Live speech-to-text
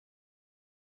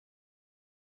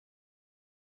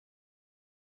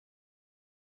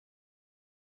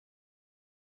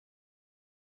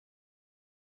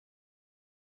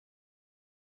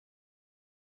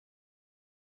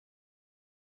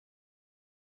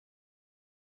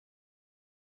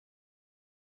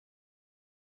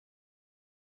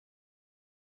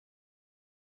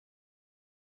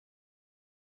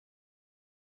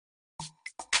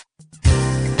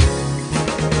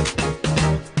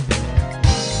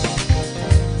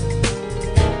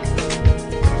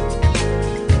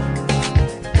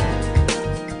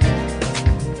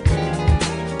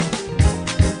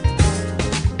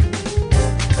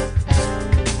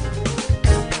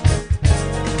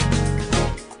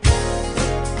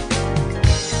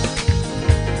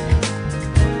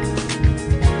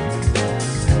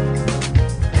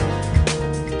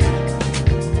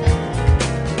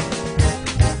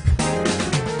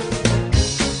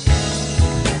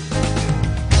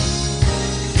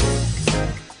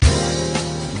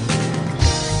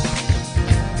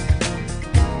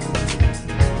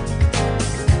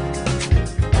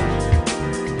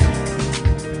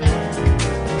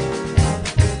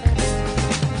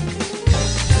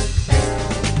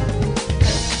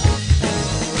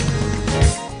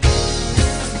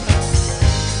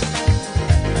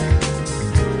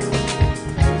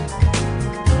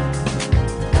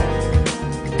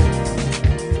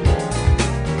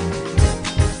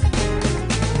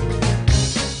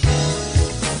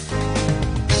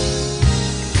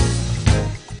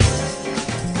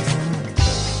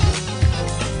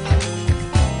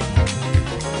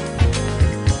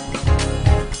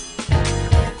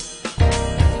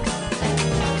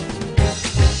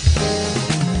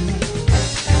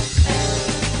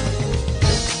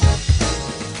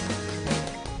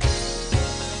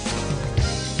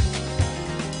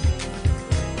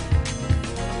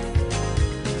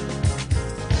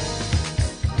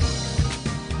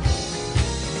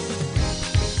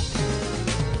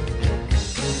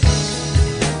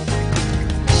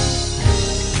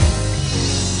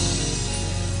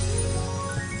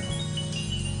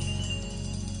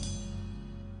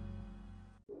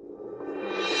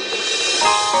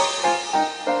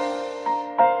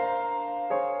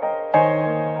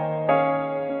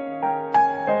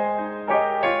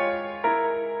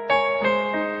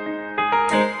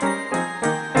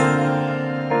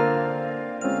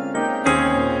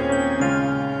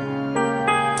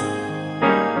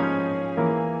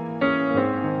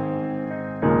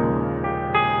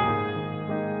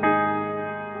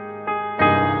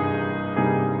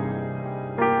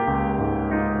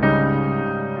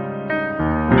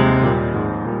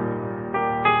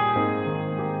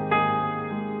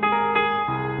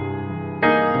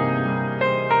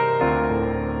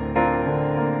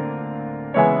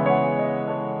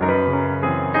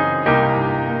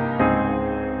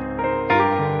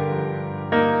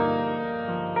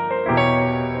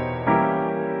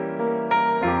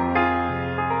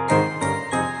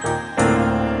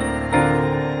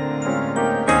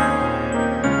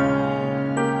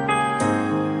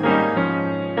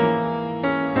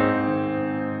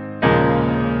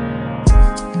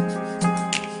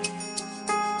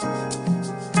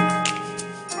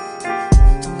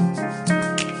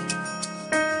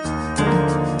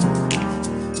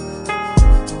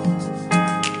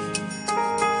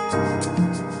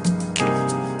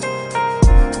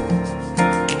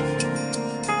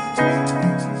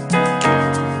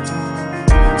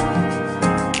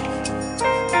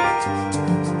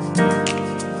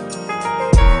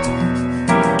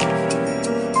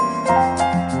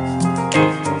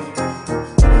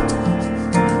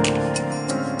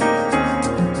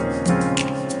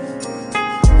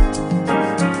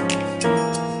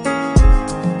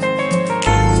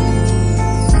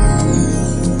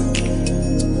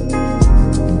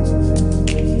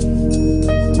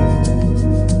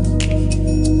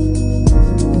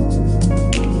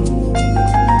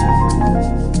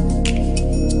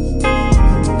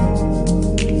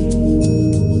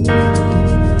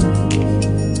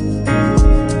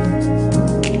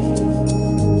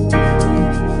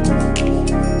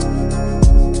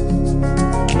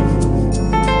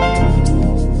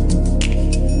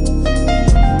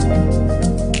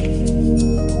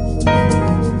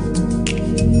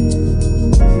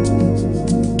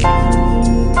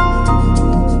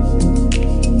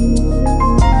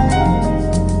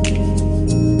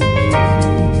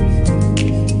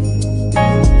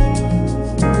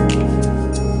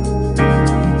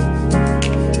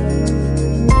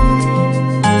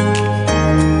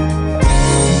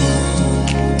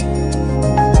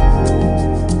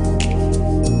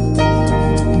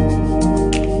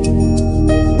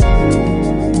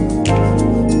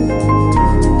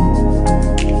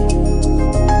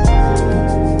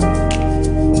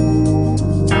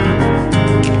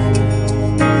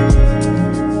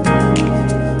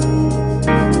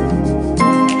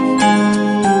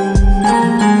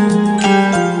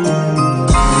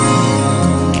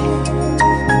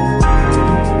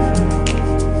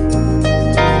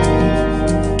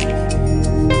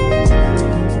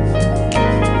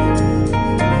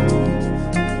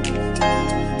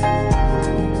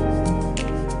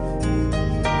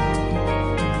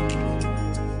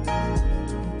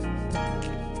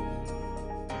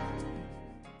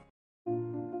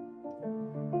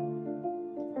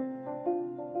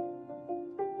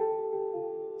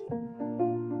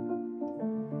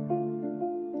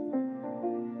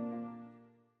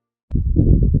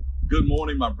Good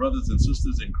morning, my brothers and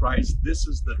sisters in Christ. This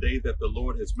is the day that the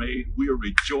Lord has made. We are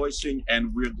rejoicing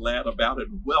and we're glad about it.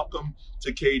 Welcome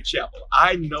to Cade Chapel.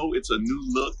 I know it's a new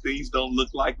look. Things don't look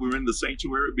like we're in the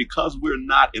sanctuary because we're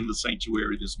not in the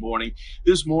sanctuary this morning.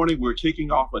 This morning, we're kicking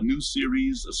off a new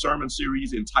series, a sermon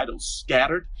series entitled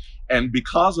Scattered. And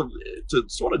because of, to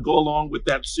sort of go along with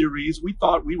that series, we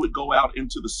thought we would go out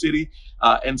into the city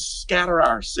and scatter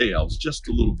ourselves just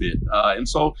a little bit. And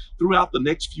so throughout the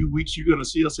next few weeks, you're going to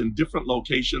see us in different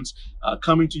locations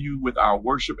coming to you with our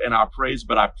worship and our praise.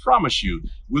 But I promise you,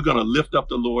 we're going to lift up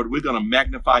the Lord. We're going to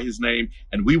magnify his name.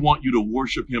 And we want you to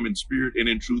worship him in spirit and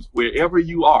in truth wherever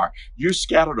you are. You're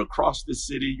scattered across the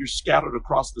city. You're scattered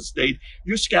across the state.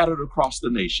 You're scattered across the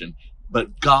nation.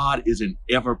 But God is an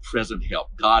ever-present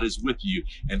help. God is with you,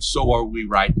 and so are we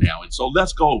right now. And so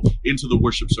let's go into the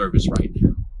worship service right now.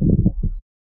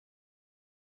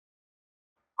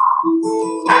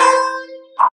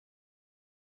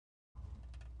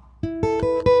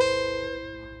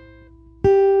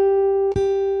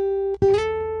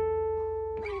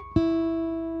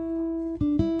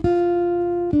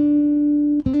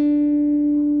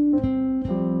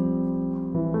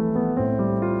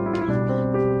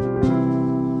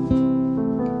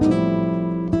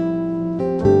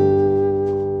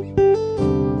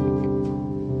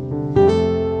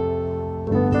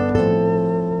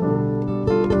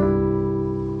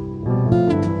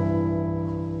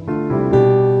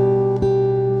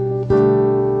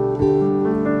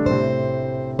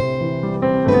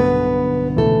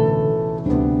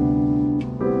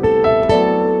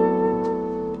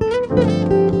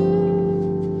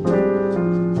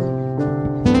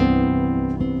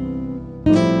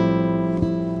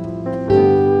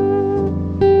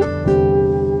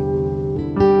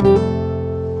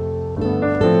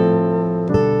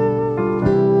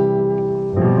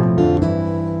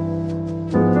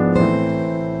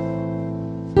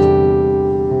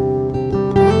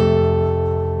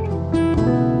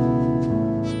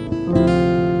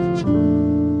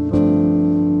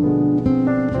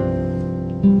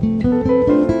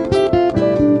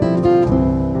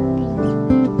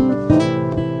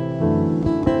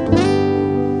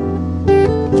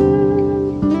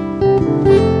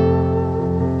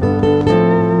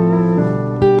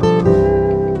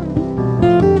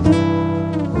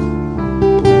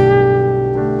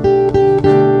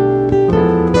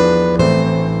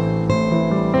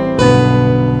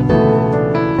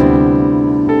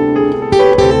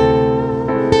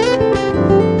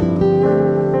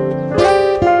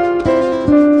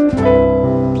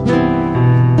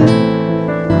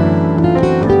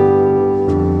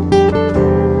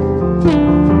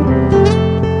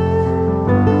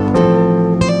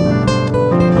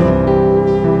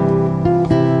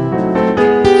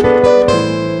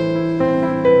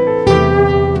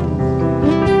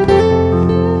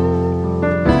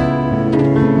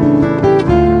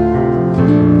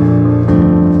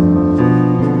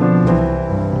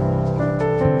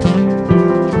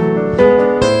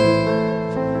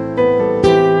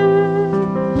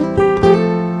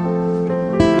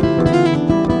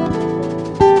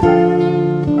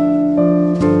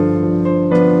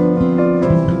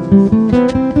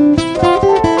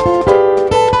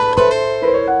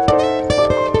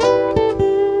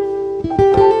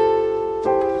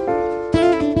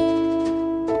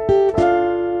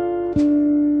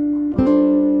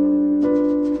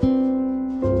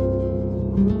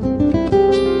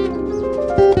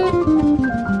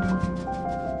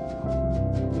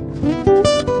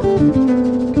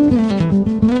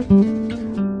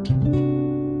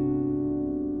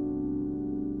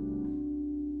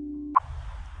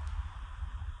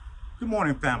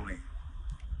 morning, family.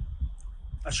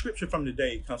 A scripture from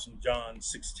today comes from John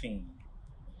 16,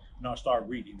 and I'll start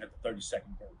reading at the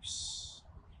 32nd verse.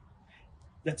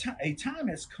 A time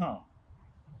has come,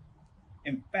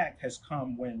 in fact, has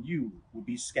come when you will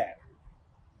be scattered,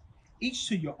 each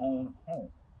to your own home.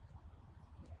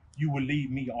 You will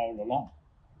leave me all alone.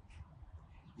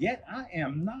 Yet I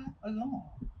am not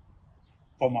alone,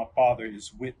 for my Father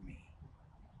is with me.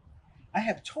 I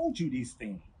have told you these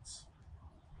things,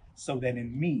 so that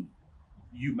in me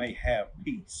you may have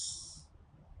peace.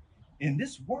 In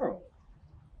this world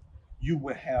you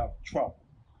will have trouble,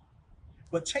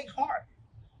 but take heart.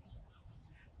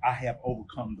 I have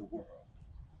overcome the world.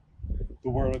 The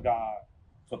word of God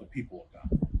for the people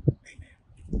of God.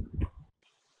 Amen.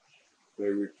 May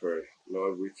we pray.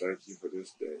 Lord, we thank you for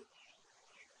this day,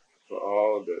 for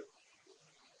all that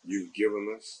you've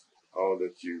given us, all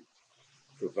that you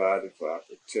provided for our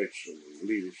protection and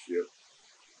leadership.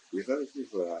 We thank you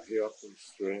for our health and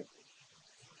strength,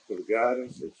 for the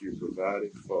guidance that you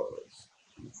provided for us.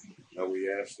 Now we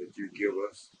ask that you give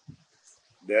us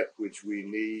that which we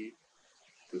need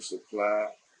to supply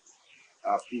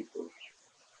our people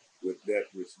with that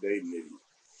which they need.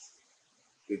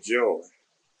 The joy,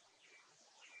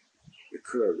 the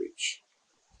courage,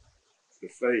 the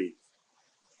faith,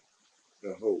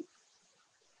 the hope.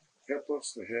 Help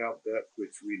us to have that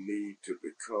which we need to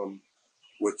become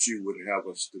what you would have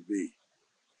us to be,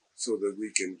 so that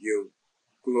we can give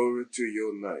glory to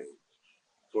your name.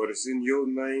 For it's in your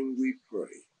name we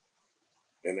pray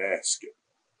and ask it.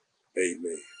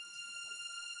 Amen.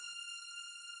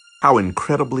 How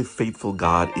incredibly faithful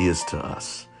God is to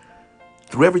us.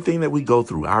 Through everything that we go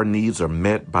through, our needs are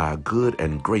met by a good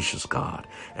and gracious God.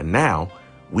 And now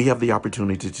we have the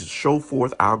opportunity to show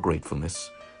forth our gratefulness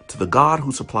to the God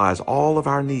who supplies all of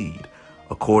our need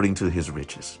according to his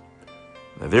riches.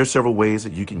 Now, there are several ways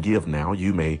that you can give now.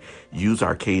 You may use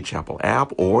our Cade Chapel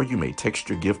app, or you may text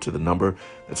your gift to the number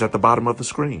that's at the bottom of the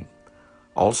screen.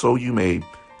 Also, you may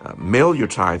mail your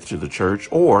tithe to the church,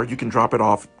 or you can drop it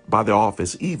off by the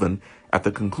office even at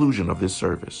the conclusion of this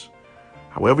service.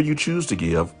 However you choose to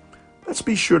give, let's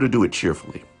be sure to do it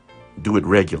cheerfully, do it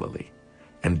regularly,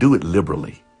 and do it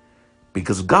liberally,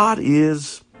 because God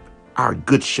is our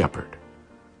good shepherd,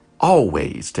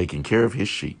 always taking care of his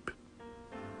sheep.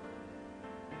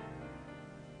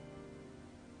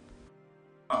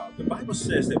 The Bible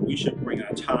says that we should bring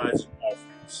our tithes and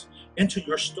offerings into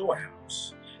your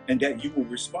storehouse, and that you will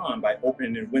respond by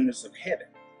opening the windows of heaven,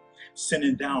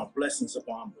 sending down blessings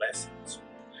upon blessings.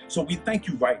 So we thank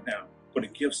you right now for the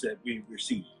gifts that we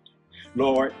received.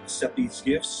 Lord, accept these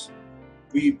gifts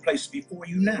we place before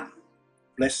you now.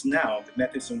 Bless now the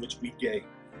methods in which we gave.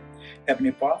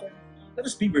 Heavenly Father, let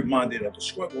us be reminded of the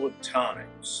struggle of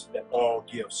times that all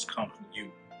gifts come from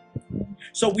you.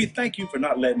 So we thank you for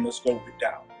not letting us go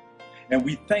without. And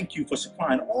we thank you for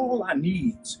supplying all our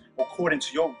needs according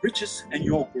to your riches and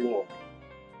your glory.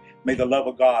 May the love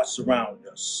of God surround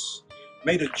us.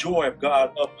 May the joy of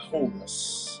God uphold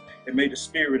us. And may the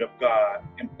Spirit of God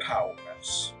empower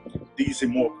us. These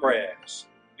and more prayers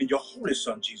in your holy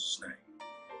Son, Jesus' name.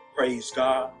 Praise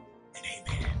God and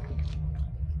amen.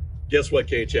 Guess what,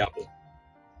 Cade Chapel?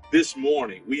 This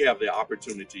morning, we have the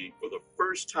opportunity for the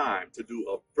first time to do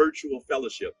a virtual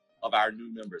fellowship of our new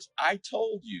members. I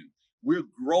told you we're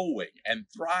growing and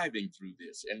thriving through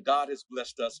this, and God has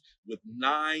blessed us with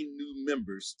 9 new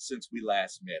members since we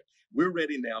last met. We're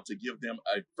ready now to give them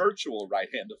a virtual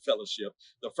right-hand of fellowship,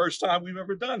 the first time we've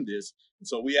ever done this. And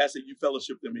so we ask that you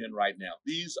fellowship them in right now.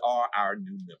 These are our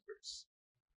new members.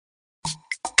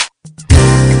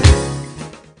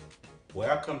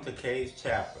 Welcome to Cade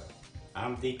Chapel.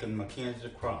 I'm Deacon Mackenzie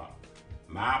Crump.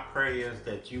 My prayer is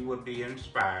that you will be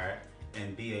inspired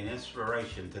and be an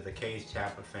inspiration to the Cade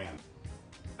Chapel family.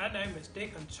 My name is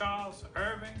Deacon Charles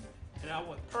Irving, and I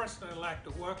would personally like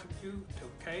to welcome you to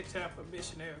Cade Chapel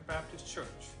Missionary Baptist Church.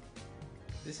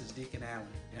 This is Deacon Allen,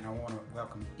 and I want to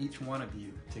welcome each one of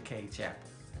you to Cade Chapel.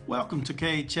 Welcome to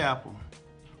Cade Chapel,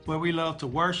 where we love to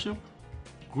worship,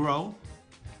 grow,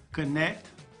 connect,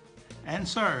 and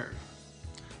serve.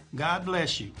 God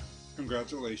bless you.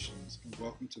 Congratulations and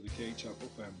welcome to the Cade Chapel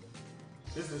family.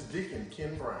 This is Deacon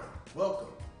Ken Brown. Welcome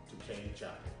to Cade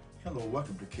Chapel. Hello,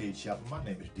 welcome to Cade Chapel. My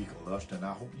name is Deacon Luster, and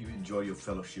I hope you enjoy your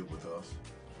fellowship with us.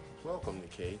 Welcome to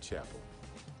Cade Chapel.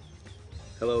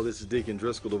 Hello, this is Deacon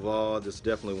Driscoll Duvall. Just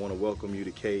definitely want to welcome you to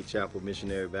Cade Chapel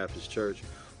Missionary Baptist Church,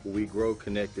 where we grow,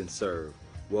 connect, and serve.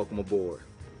 Welcome aboard.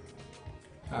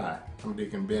 Hi, I'm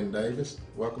Deacon Ben Davis.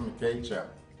 Welcome to Cade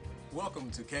Chapel. Welcome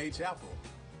to Cade Chapel.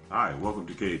 Hi, welcome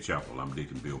to Cade Chapel. I'm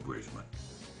Deacon Bill Bridgman.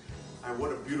 Hi,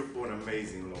 what a beautiful and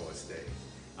amazing Lord's Day.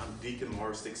 I'm Deacon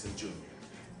Morris Dixon Jr.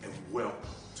 and welcome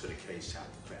to the Cade Chapel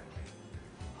family.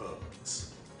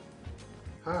 Hugs.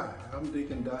 Hi, I'm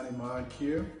Deacon Donnie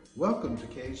Montier. Welcome to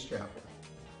Cade Chapel.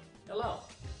 Hello,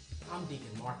 I'm Deacon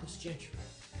Marcus Gentry.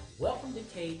 Welcome to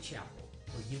Cade Chapel,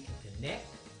 where you can connect,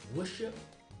 worship,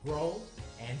 grow,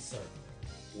 and serve.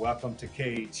 Welcome to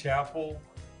Cade Chapel,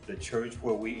 the church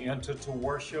where we enter to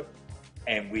worship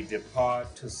and we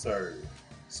depart to serve.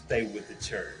 Stay with the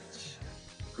church.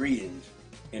 Greetings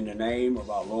in the name of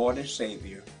our Lord and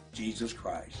Savior, Jesus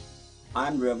Christ.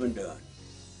 I'm Reverend Dunn,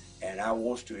 and I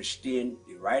want to extend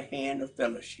the right hand of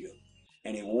fellowship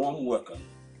and a warm welcome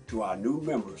to our new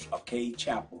members of Cade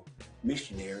Chapel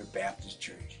Missionary Baptist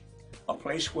Church, a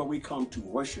place where we come to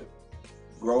worship,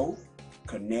 grow,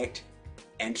 connect,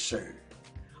 and serve.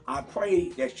 I pray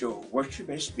that your worship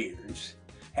experience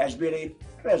has been a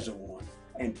pleasant one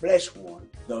and blessed one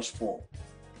thus far.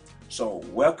 So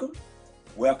welcome,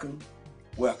 welcome,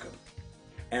 welcome.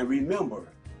 And remember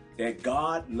that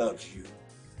God loves you,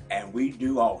 and we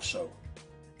do also.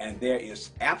 And there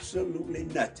is absolutely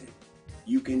nothing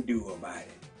you can do about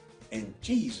it. In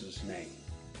Jesus' name,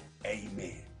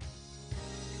 amen.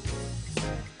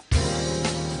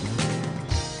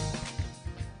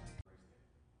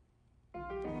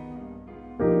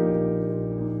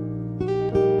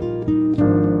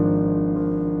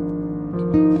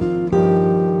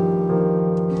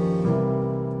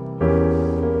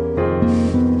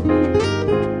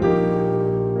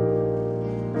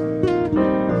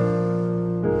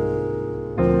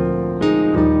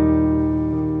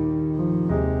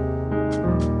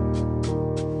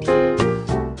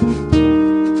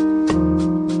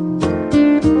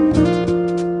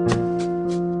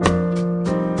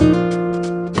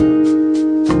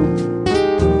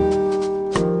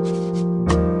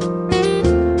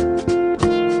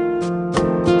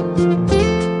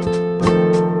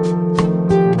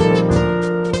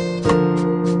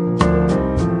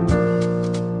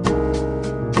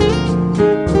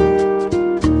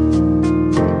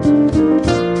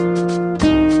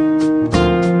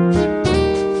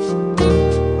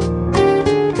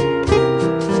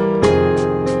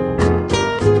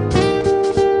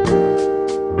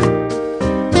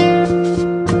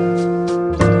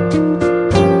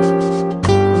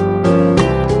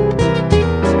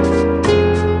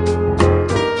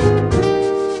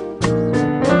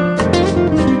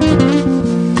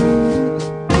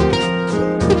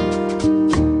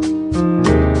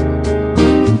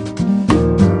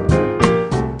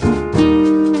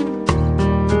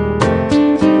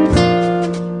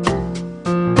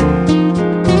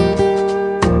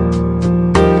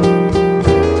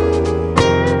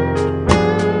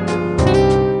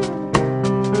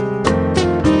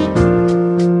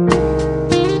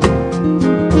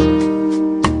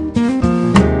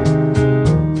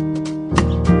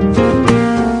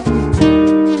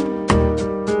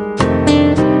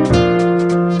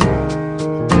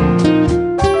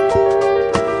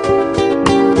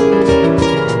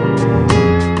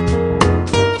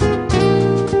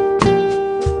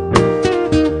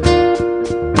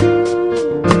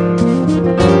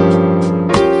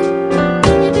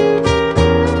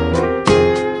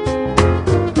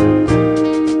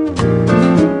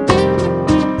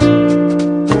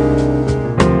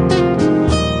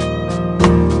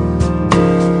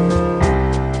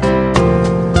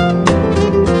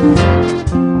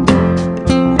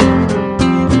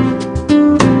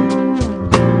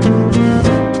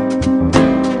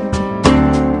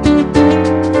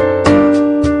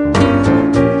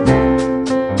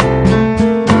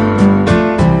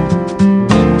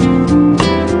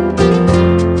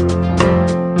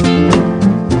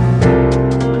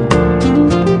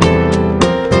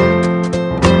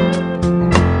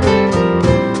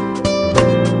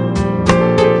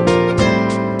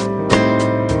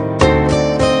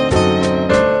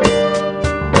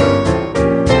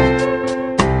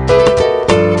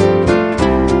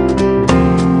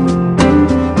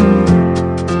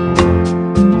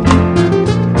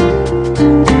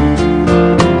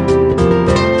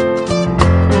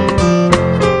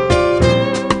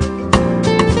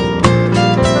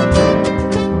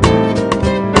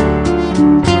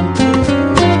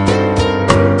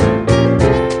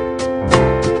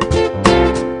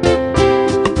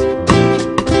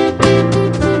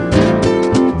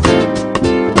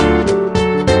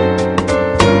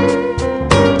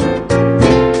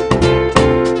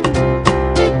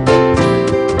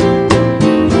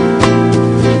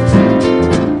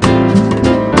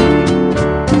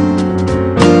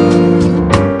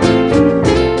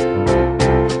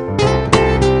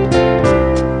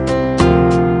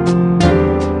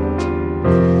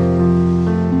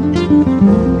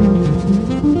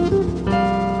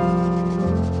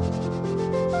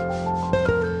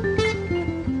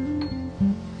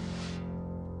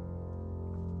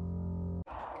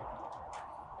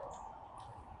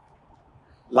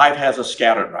 Life has us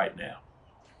scattered right now.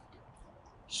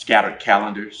 Scattered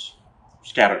calendars,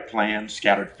 scattered plans,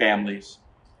 scattered families,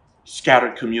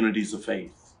 scattered communities of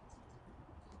faith.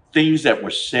 Things that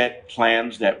were set,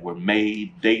 plans that were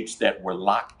made, dates that were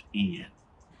locked in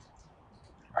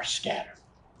are scattered.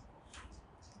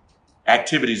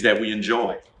 Activities that we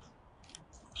enjoy,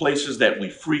 places that we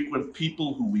frequent,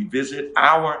 people who we visit,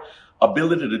 our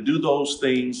ability to do those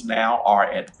things now are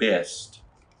at best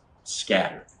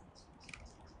scattered.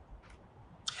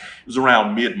 It was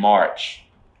around mid-March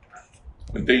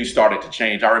when things started to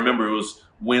change. I remember it was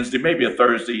Wednesday, maybe a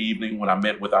Thursday evening, when I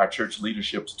met with our church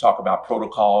leadership to talk about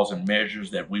protocols and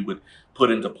measures that we would put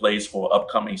into place for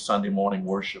upcoming Sunday morning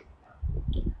worship.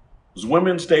 It was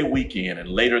Women's Day weekend, and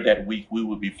later that week we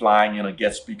would be flying in a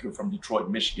guest speaker from Detroit,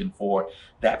 Michigan for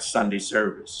that Sunday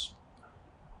service.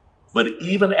 But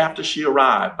even after she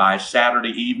arrived by Saturday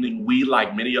evening, we,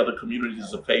 like many other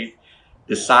communities of faith,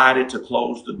 decided to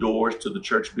close the doors to the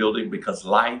church building because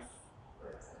life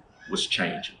was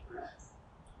changing.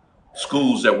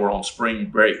 Schools that were on spring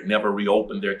break never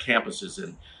reopened their campuses,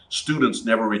 and students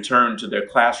never returned to their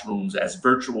classrooms as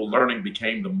virtual learning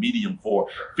became the medium for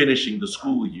finishing the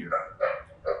school year.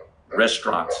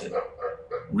 Restaurants and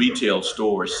retail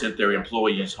stores sent their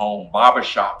employees home.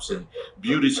 Barbershops and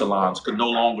beauty salons could no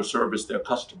longer service their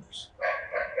customers.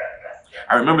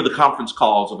 I remember the conference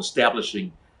calls of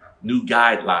establishing new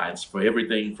guidelines for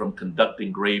everything from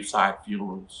conducting graveside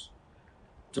funerals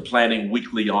to planning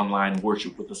weekly online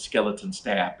worship with a skeleton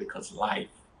staff because life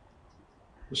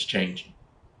was changing.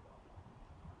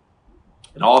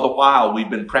 And all the while, we've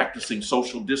been practicing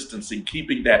social distancing,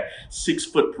 keeping that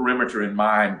 6-foot perimeter in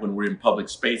mind when we're in public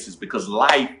spaces because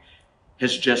life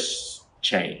has just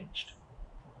changed.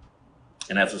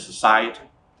 And as a society,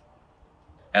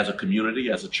 as a community,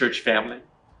 as a church family,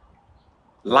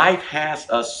 life has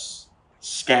us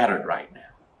scattered right now.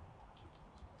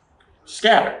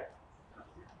 Scattered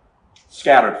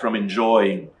from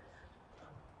enjoying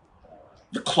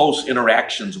the close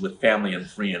interactions with family and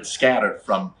friends, scattered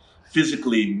from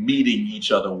physically meeting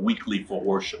each other weekly for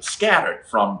worship, scattered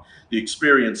from the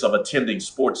experience of attending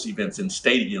sports events in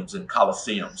stadiums and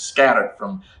coliseums, scattered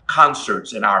from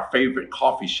concerts in our favorite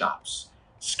coffee shops,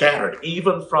 scattered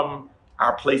even from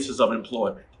our places of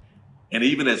employment. And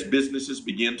even as businesses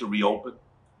begin to reopen,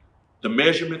 the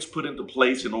measurements put into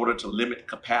place in order to limit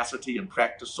capacity and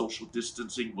practice social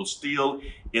distancing will still,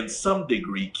 in some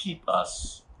degree, keep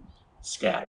us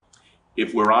scattered.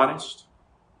 If we're honest,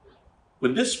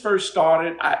 when this first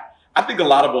started, I think a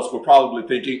lot of us were probably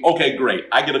thinking, okay, great,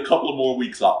 I get a couple of more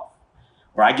weeks off,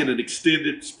 or I get an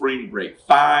extended spring break,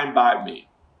 fine by me.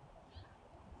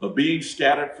 But being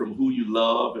scattered from who you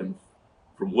love and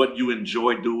from what you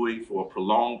enjoy doing for a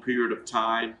prolonged period of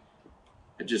time,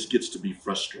 it just gets to be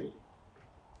frustrating.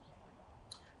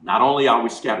 Not only are we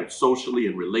scattered socially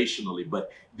and relationally,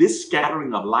 but this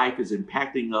scattering of life is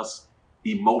impacting us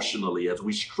emotionally as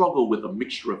we struggle with a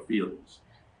mixture of feelings.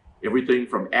 Everything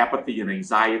from apathy and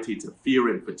anxiety to fear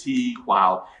and fatigue,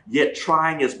 while yet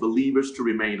trying as believers to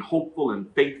remain hopeful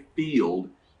and faith-filled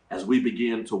as we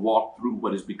begin to walk through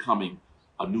what is becoming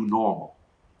a new normal.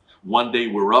 One day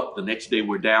we're up, the next day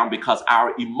we're down because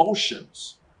our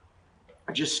emotions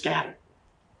are just scattered.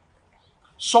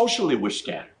 Socially, we're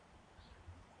scattered.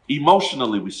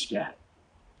 Emotionally, we're scattered.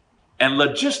 And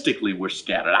logistically, we're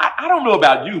scattered. I don't know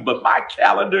about you, but my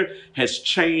calendar has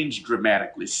changed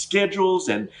dramatically. Schedules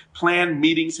and planned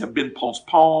meetings have been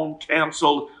postponed,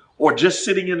 canceled, or just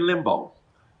sitting in limbo.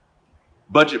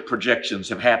 Budget projections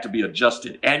have had to be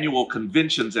adjusted. Annual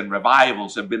conventions and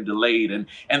revivals have been delayed.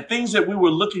 And things that we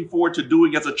were looking forward to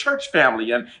doing as a church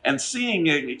family and seeing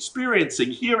and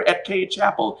experiencing here at Cade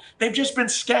Chapel, they've just been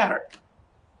scattered.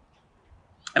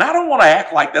 And I don't want to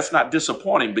act like that's not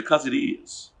disappointing, because it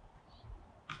is.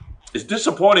 It's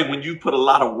disappointing when you put a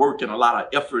lot of work and a lot of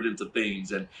effort into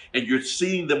things and you're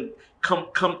seeing them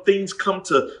things come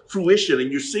to fruition, and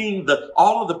you're seeing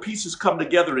all of the pieces come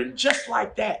together, and just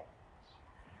like that,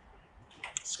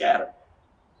 scattered.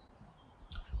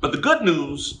 But the good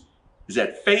news is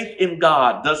that faith in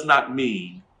God does not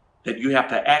mean that you have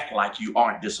to act like you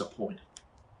aren't disappointed.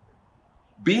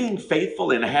 Being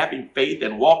faithful and having faith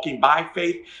and walking by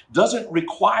faith doesn't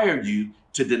require you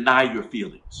to deny your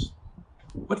feelings.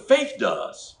 What faith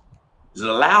does is it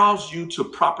allows you to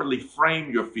properly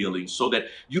frame your feelings so that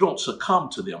you don't succumb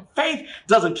to them. Faith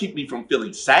doesn't keep me from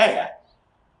feeling sad.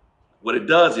 What it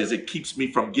does is it keeps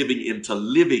me from giving into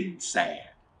living sad.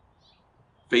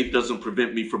 Faith doesn't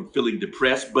prevent me from feeling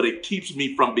depressed, but it keeps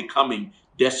me from becoming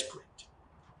desperate.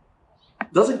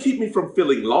 It doesn't keep me from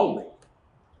feeling lonely,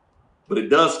 but it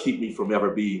does keep me from ever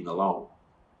being alone.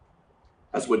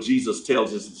 That's what Jesus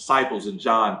tells his disciples in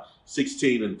John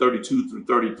 16 and 32 through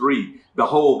 33.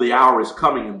 Behold, the hour is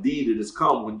coming. Indeed, it has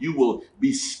come when you will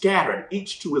be scattered,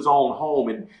 each to his own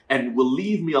home, and will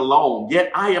leave me alone.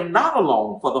 Yet I am not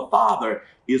alone, for the Father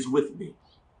is with me.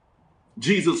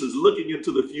 Jesus is looking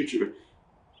into the future,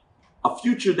 a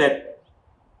future that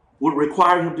would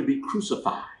require him to be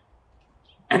crucified.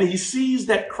 And he sees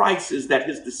that crisis that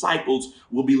his disciples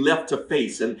will be left to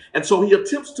face. And so he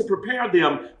attempts to prepare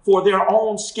them for their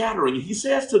own scattering. He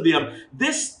says to them,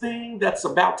 this thing that's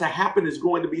about to happen is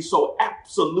going to be so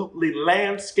absolutely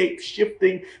landscape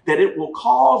shifting that it will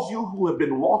cause you who have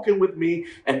been walking with me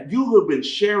and you who have been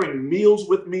sharing meals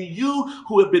with me, you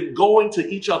who have been going to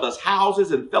each other's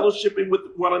houses and fellowshipping with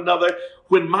one another,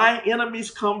 when my enemies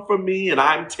come for me and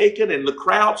I'm taken and the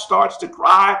crowd starts to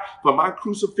cry for my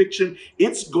crucifixion,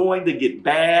 it's going to get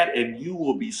bad and you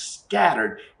will be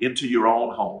scattered into your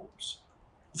own homes.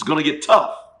 It's going to get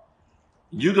tough.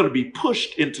 You're going to be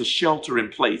pushed into shelter in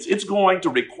place. It's going to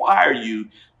require you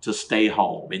to stay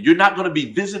home. And you're not going to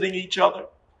be visiting each other.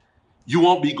 You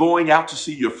won't be going out to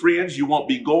see your friends. You won't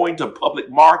be going to public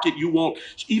market. You won't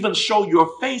even show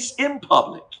your face in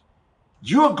public.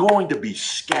 You're going to be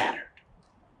scattered.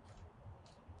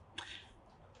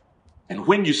 And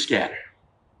when you scatter,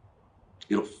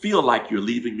 it'll feel like you're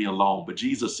leaving me alone. But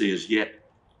Jesus says, yet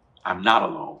I'm not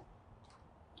alone,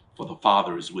 for the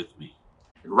Father is with me.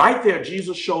 Right there,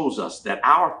 Jesus shows us that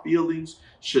our feelings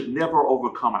should never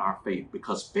overcome our faith,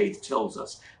 because faith tells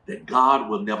us that God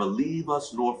will never leave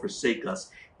us nor forsake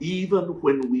us, even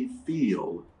when we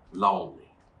feel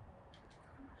lonely.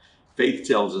 Faith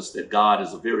tells us that God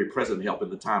is a very present help in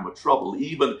the time of trouble,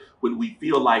 even when we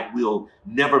feel like we'll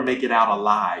never make it out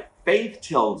alive. Faith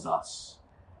tells us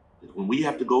that when we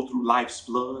have to go through life's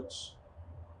floods,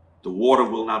 the water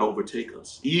will not overtake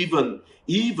us, even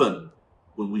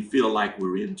when we feel like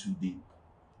we're in too deep.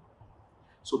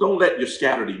 So don't let your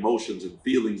scattered emotions and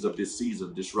feelings of this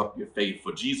season disrupt your faith.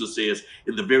 For Jesus says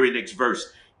in the very next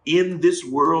verse, in this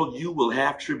world you will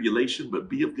have tribulation, but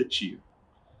be of good cheer,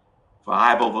 for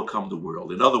I've overcome the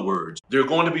world. In other words, there are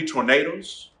going to be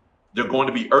tornadoes, there are going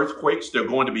to be earthquakes, there are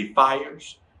going to be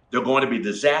fires, there are going to be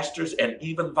disasters, and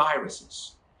even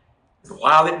viruses. And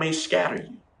while it may scatter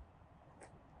you,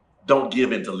 don't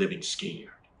give in to living scared.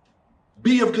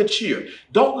 Be of good cheer.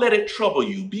 Don't let it trouble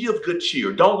you. Be of good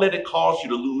cheer. Don't let it cause you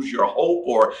to lose your hope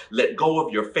or let go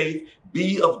of your faith.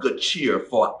 Be of good cheer,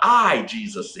 for I,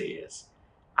 Jesus says,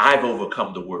 I've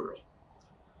overcome the world.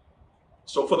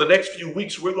 So for the next few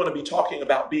weeks, we're going to be talking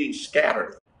about being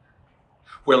scattered,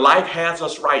 where life has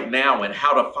us right now, and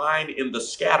how to find in the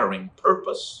scattering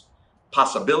purpose,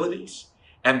 possibilities,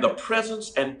 and the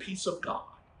presence and peace of God.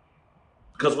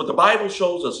 Because what the Bible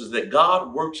shows us is that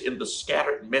God works in the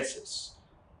scattered messes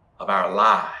of our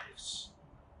lives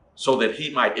so that he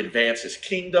might advance his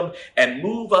kingdom and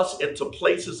move us into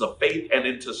places of faith and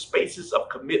into spaces of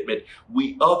commitment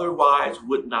we otherwise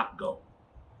would not go.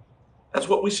 That's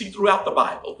what we see throughout the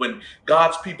Bible. When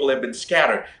God's people have been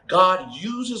scattered, God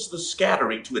uses the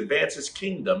scattering to advance his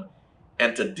kingdom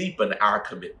and to deepen our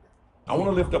commitment. I want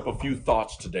to lift up a few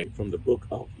thoughts today from the book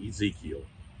of Ezekiel.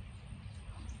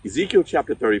 Ezekiel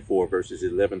chapter 34, verses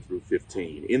 11 through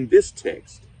 15. In this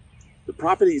text, the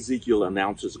prophet Ezekiel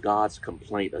announces God's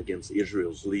complaint against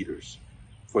Israel's leaders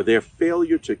for their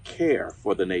failure to care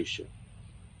for the nation.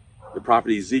 The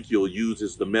prophet Ezekiel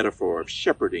uses the metaphor of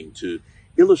shepherding to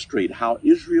illustrate how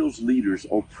Israel's leaders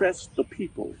oppressed the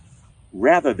people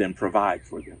rather than provide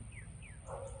for them.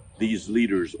 These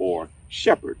leaders, or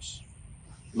shepherds,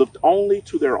 looked only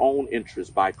to their own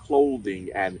interests by clothing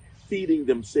and feeding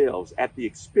themselves at the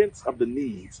expense of the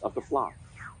needs of the flock.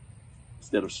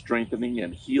 Instead of strengthening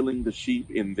and healing the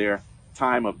sheep in their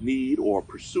time of need or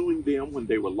pursuing them when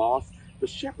they were lost, the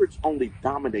shepherds only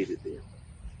dominated them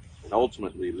and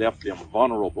ultimately left them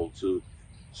vulnerable to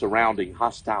surrounding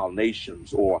hostile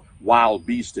nations or wild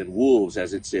beasts and wolves,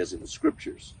 as it says in the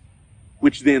scriptures,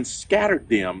 which then scattered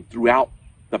them throughout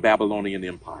the Babylonian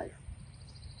Empire.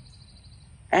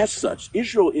 As such,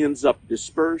 Israel ends up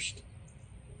dispersed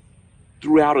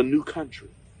throughout a new country,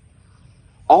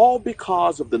 all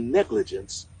because of the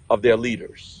negligence of their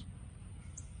leaders.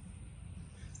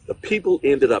 The people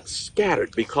ended up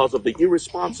scattered because of the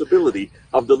irresponsibility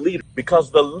of the leader.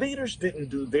 Because the leaders didn't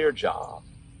do their job,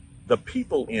 the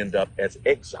people end up as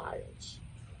exiles,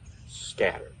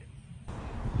 scattered.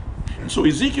 So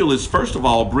Ezekiel is first of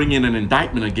all bringing an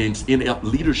indictment against inept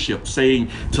leadership,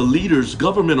 saying to leaders,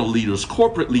 governmental leaders,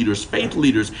 corporate leaders, faith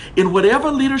leaders, in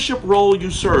whatever leadership role you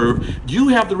serve, you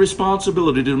have the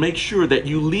responsibility to make sure that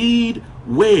you lead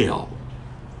well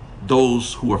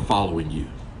those who are following you.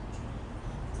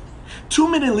 Too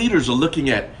many leaders are looking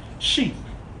at sheep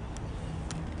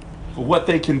for what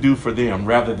they can do for them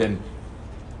rather than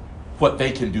what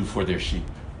they can do for their sheep.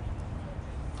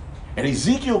 And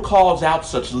Ezekiel calls out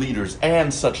such leaders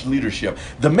and such leadership.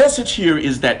 The message here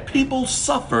is that people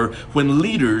suffer when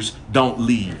leaders don't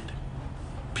lead.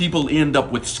 People end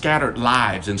up with scattered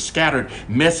lives and scattered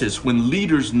messes when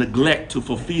leaders neglect to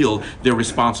fulfill their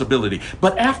responsibility.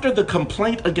 But after the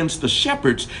complaint against the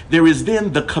shepherds, there is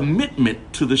then the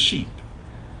commitment to the sheep.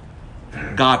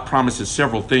 God promises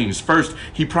several things. First,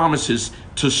 he promises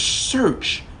to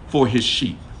search for his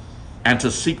sheep and to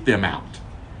seek them out.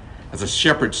 As a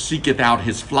shepherd seeketh out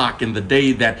his flock in the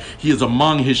day that he is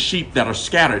among his sheep that are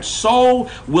scattered, so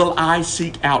will I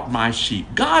seek out my sheep.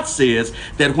 God says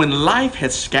that when life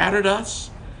has scattered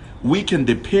us, we can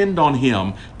depend on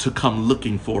him to come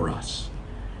looking for us.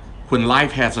 When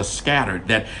life has us scattered,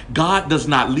 that God does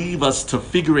not leave us to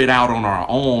figure it out on our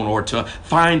own or to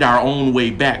find our own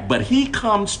way back, but he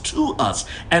comes to us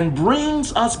and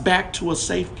brings us back to a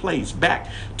safe place, back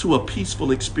to a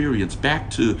peaceful experience, back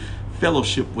to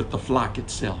fellowship with the flock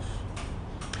itself.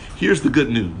 Here's the good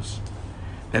news,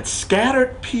 that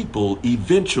scattered people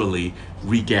eventually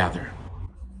regather.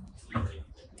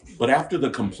 But after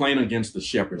the complaint against the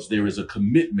shepherds, there is a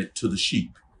commitment to the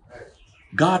sheep.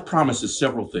 God promises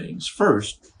several things.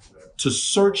 First, to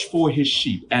search for his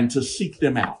sheep and to seek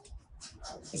them out.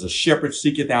 As a shepherd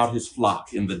seeketh out his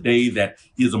flock in the day that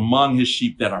he is among his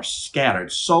sheep that are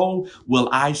scattered, so will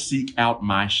I seek out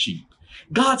my sheep.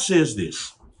 God says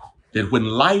this, that when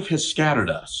life has scattered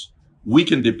us, we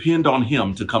can depend on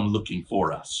him to come looking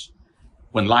for us.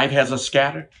 When life has us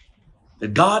scattered,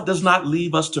 that God does not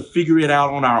leave us to figure it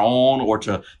out on our own or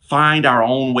to find our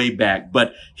own way back,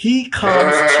 but he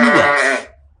comes to us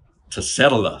to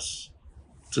settle us,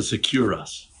 to secure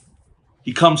us.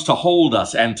 He comes to hold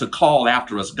us and to call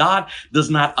after us. God does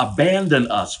not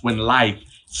abandon us when life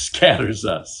scatters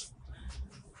us,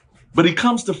 but he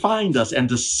comes to find us and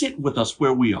to sit with us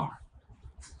where we are.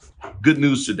 Good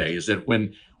news today is that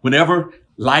whenever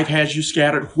life has you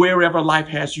scattered, wherever life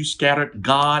has you scattered,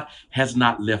 God has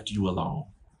not left you alone.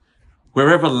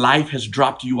 Wherever life has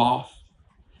dropped you off,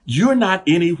 you're not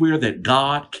anywhere that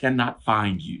God cannot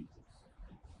find you.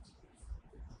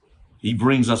 He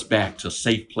brings us back to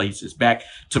safe places, back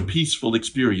to peaceful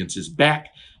experiences, back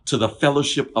to the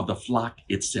fellowship of the flock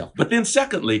itself. But then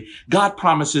secondly, God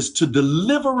promises to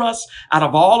deliver us out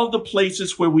of all of the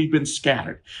places where we've been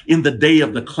scattered in the day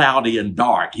of the cloudy and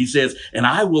dark. He says, and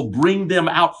I will bring them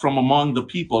out from among the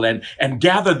people and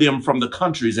gather them from the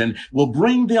countries and will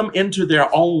bring them into their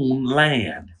own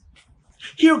land.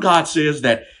 Here God says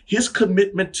that his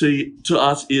commitment to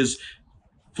us is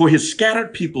for his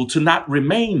scattered people to not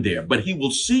remain there, but he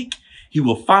will seek, he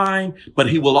will find, but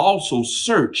he will also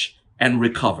search and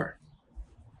recover.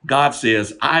 God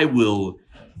says, I will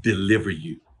deliver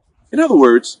you. In other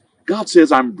words, God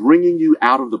says, I'm bringing you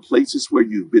out of the places where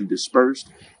you've been dispersed,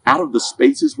 out of the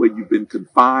spaces where you've been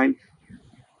confined.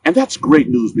 And that's great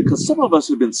news because some of us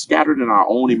have been scattered in our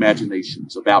own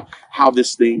imaginations about how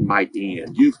this thing might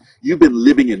end. You've been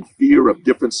living in fear of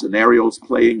different scenarios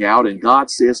playing out, and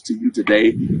God says to you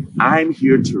today, I'm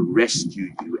here to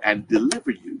rescue you and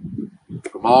deliver you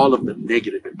from all of the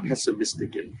negative and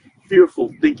pessimistic and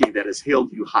fearful thinking that has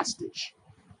held you hostage.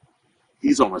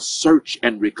 He's on a search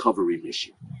and recovery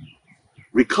mission,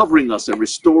 recovering us and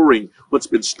restoring what's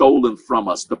been stolen from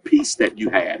us. The peace that you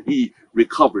had, he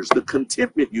recovers. The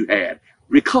contentment you had,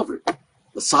 recovered.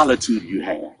 The solitude you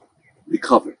had,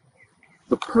 recovered.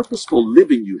 The purposeful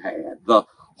living you had, the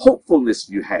hopefulness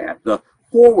you had, the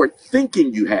forward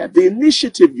thinking you had, the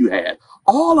initiative you had,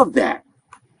 all of that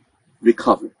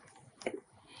recovered.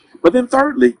 But then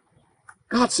thirdly,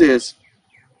 God says,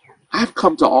 I've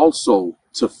come to also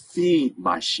to feed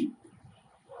my sheep.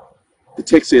 The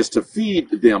text says to feed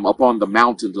them upon the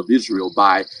mountains of Israel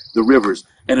by the rivers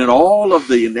and in all of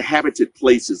the inhabited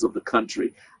places of the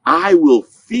country. I will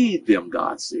feed them,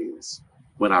 God says,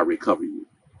 when I recover you.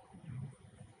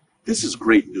 This is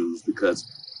great news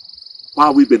because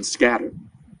while we've been scattered,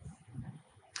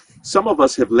 some of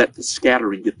us have let the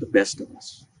scattering get the best of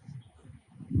us.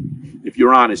 If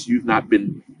you're honest, you've not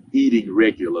been eating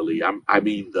regularly. I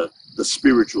mean the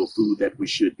spiritual food that we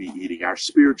should be eating. Our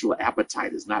spiritual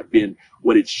appetite has not been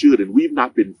what it should, and we've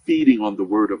not been feeding on the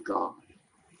Word of God.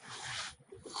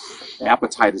 The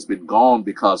appetite has been gone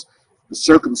because the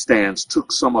circumstance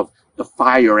took some of the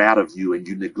fire out of you and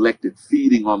you neglected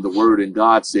feeding on the Word. And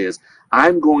God says,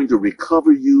 I'm going to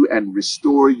recover you and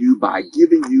restore you by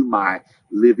giving you my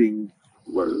living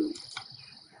Word.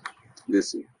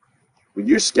 Listen, When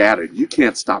you're scattered, you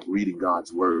can't stop reading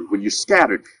God's word. When you're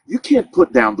scattered, you can't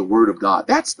put down the word of God.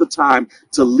 That's the time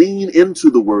to lean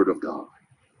into the word of God,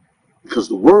 because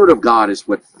the word of God is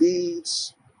what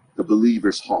feeds the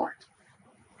believer's heart.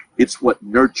 It's what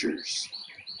nurtures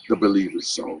the believer's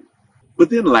soul. But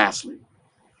then lastly,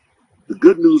 the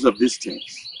good news of this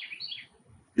text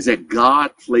is that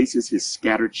God places his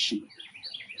scattered sheep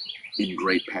in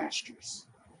great pastures.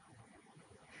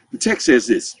 The text says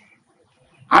this: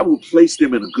 I will place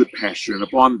them in a good pasture, and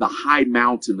upon the high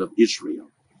mountain of Israel,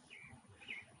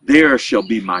 there shall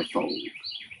be my fold.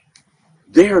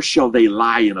 There shall they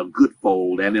lie in a good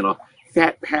fold, and in a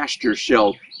fat pasture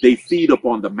shall they feed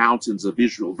upon the mountains of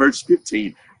Israel. Verse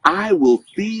 15, I will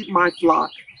feed my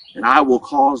flock, and I will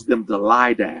cause them to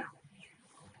lie down.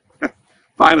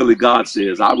 Finally, God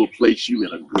says, I will place you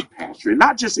in a good pasture. And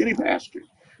not just any pasture,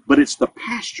 but it's the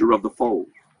pasture of the fold.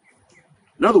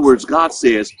 In other words, God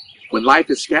says, when life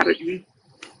has scattered you,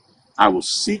 I will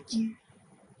seek you,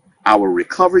 I will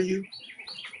recover you,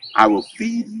 I will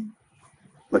feed you,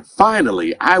 but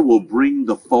finally, I will bring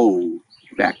the fold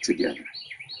back together,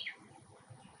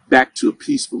 back to a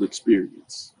peaceful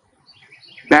experience,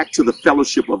 back to the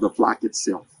fellowship of the flock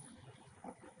itself.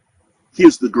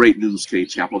 Here's the great news, Cade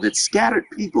Chapel, that scattered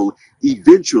people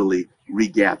eventually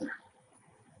regather.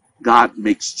 God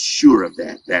makes sure of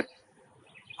that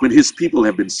when his people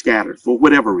have been scattered for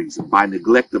whatever reason, by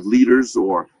neglect of leaders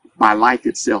or by life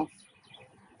itself,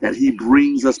 that he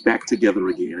brings us back together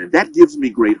again. And that gives me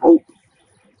great hope.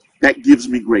 That gives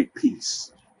me great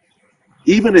peace.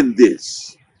 Even in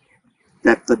this,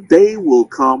 that the day will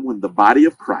come when the body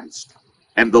of Christ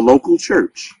and the local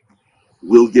church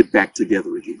will get back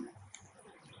together again.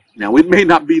 Now, it may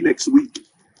not be next week.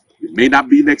 It may not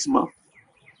be next month.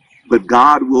 But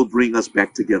God will bring us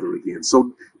back together again.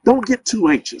 So don't get too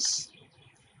anxious.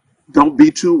 Don't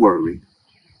be too worried.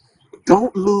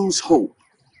 Don't lose hope,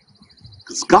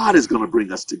 because God is going to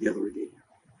bring us together again.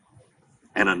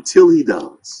 And until he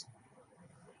does,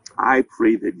 I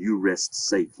pray that you rest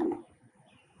safely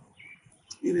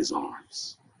in his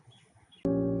arms.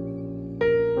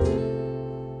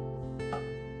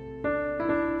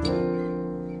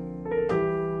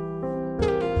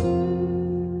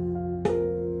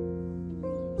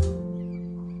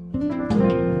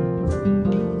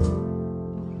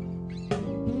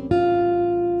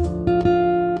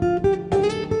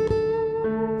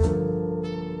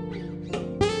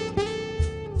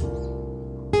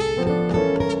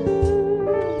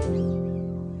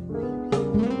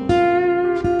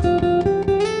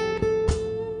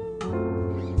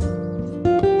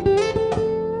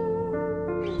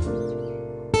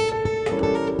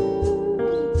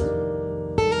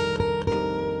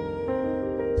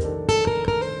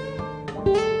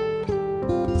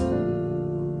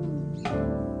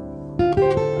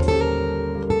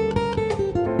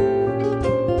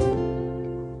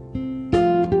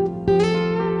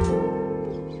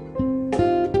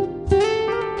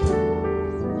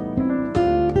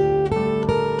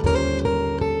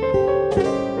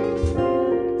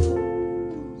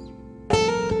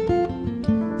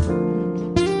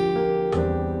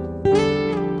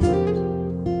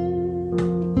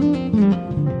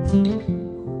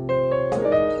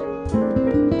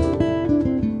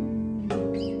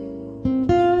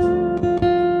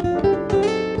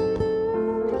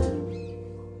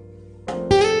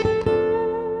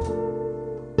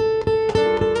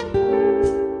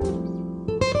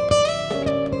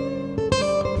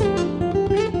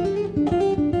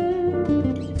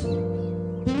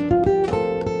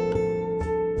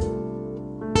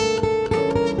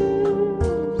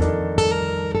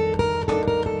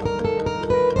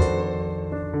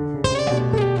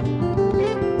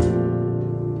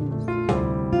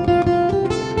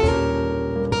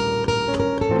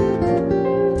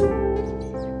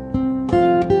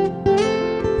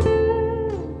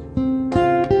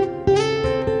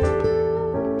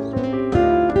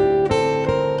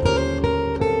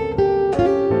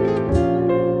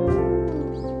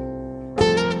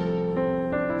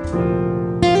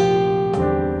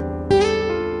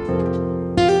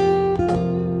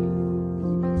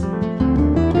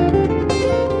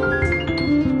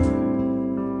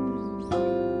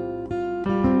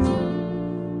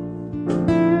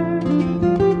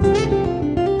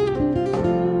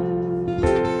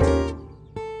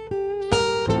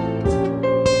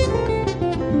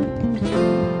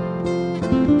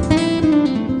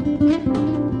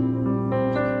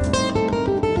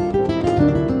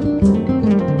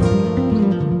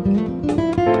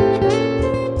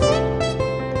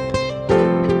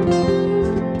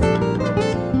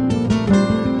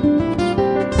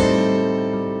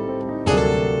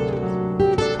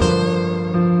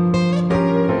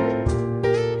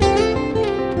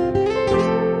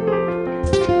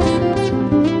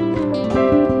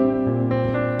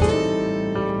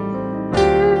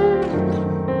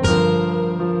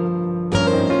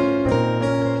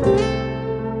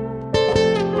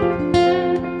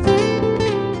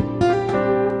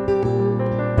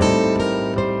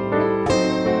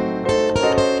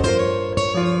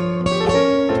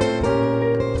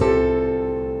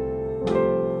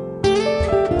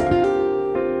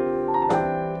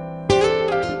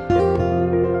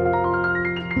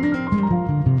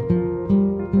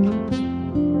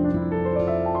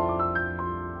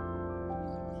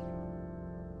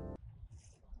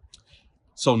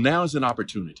 So now is an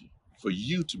opportunity for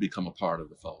you to become a part of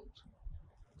the fold.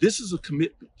 This is a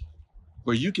commitment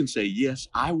where you can say, yes,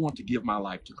 I want to give my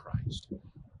life to Christ.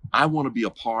 I want to be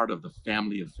a part of the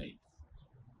family of faith.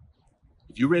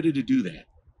 If you're ready to do that,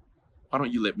 why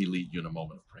don't you let me lead you in a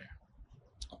moment of prayer?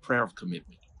 A prayer of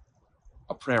commitment,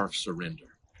 a prayer of surrender,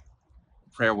 a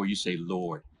prayer where you say,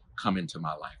 Lord, come into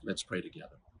my life. Let's pray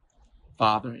together.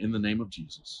 Father, in the name of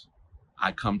Jesus,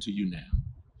 I come to you now,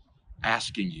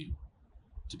 asking you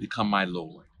to become my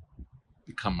Lord,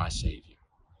 become my Savior.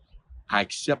 I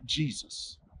accept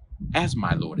Jesus as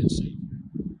my Lord and Savior.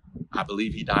 I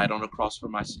believe he died on a cross for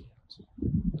my sins,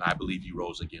 and I believe he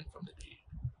rose again from the dead.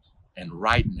 And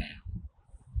right now,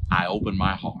 I open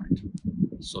my heart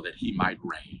so that he might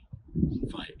reign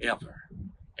forever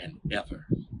and ever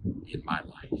in my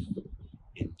life.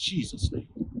 In Jesus' name,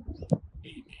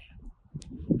 amen.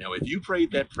 Now, if you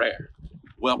prayed that prayer,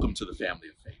 welcome to the family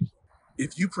of faith.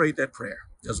 If you prayed that prayer,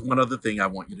 there's one other thing I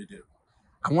want you to do.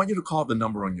 I want you to call the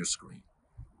number on your screen,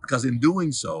 because in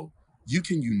doing so, you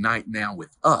can unite now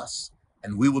with us,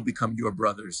 and we will become your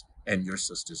brothers and your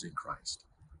sisters in Christ.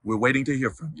 We're waiting to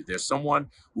hear from you. There's someone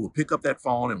who will pick up that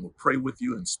phone and will pray with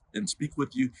you and speak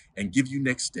with you and give you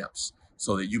next steps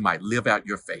so that you might live out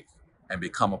your faith and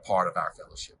become a part of our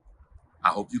fellowship. I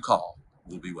hope you call.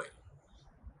 We'll be waiting.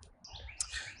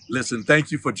 Listen,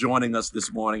 thank you for joining us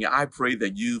this morning. I pray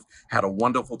that you've had a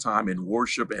wonderful time in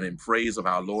worship and in praise of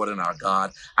our Lord and our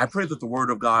God. I pray that the word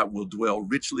of God will dwell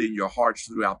richly in your hearts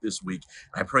throughout this week.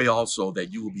 I pray also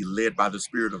that you will be led by the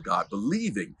Spirit of God,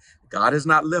 believing God has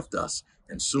not left us,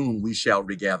 and soon we shall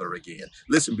regather again.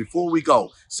 Listen, before we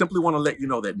go, simply want to let you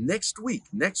know that next week,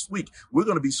 we're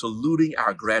going to be saluting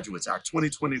our graduates, our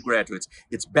 2020 graduates.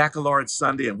 It's Baccalaureate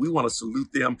Sunday, and we want to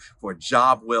salute them for a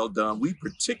job well done. We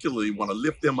particularly want to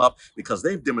lift them up because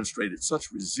they've demonstrated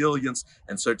such resilience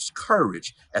and such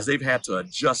courage as they've had to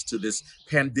adjust to this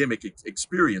pandemic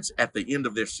experience at the end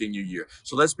of their senior year.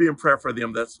 So let's be in prayer for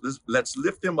them. Let's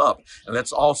lift them up, and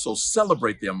let's also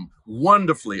celebrate them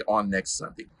wonderfully on next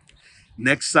Sunday.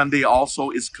 Next Sunday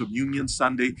also is Communion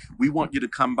Sunday. We want you to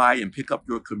come by and pick up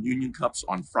your communion cups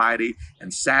on Friday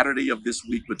and Saturday of this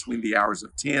week between the hours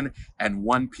of 10 and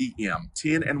 1 p.m.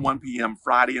 10 and 1 p.m.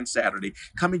 Friday and Saturday.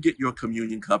 Come and get your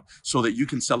communion cup so that you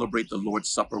can celebrate the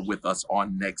Lord's Supper with us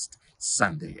on next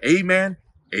Sunday. Amen.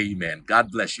 Amen.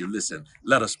 God bless you. Listen,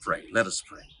 let us pray. Let us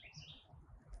pray.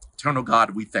 Eternal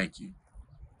God, we thank you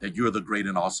that you're the great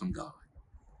and awesome God.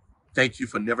 Thank you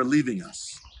for never leaving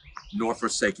us nor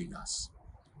forsaking us.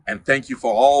 And thank you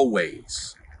for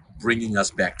always bringing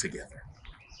us back together.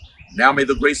 Now may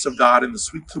the grace of God and the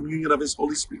sweet communion of his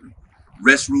Holy Spirit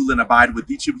rest, rule, and abide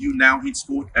with each of you now,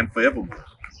 henceforth, and forevermore.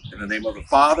 In the name of the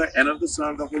Father, and of the Son,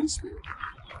 and of the Holy Spirit.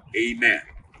 Amen.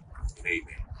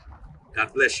 Amen.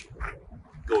 God bless you.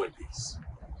 Go in peace.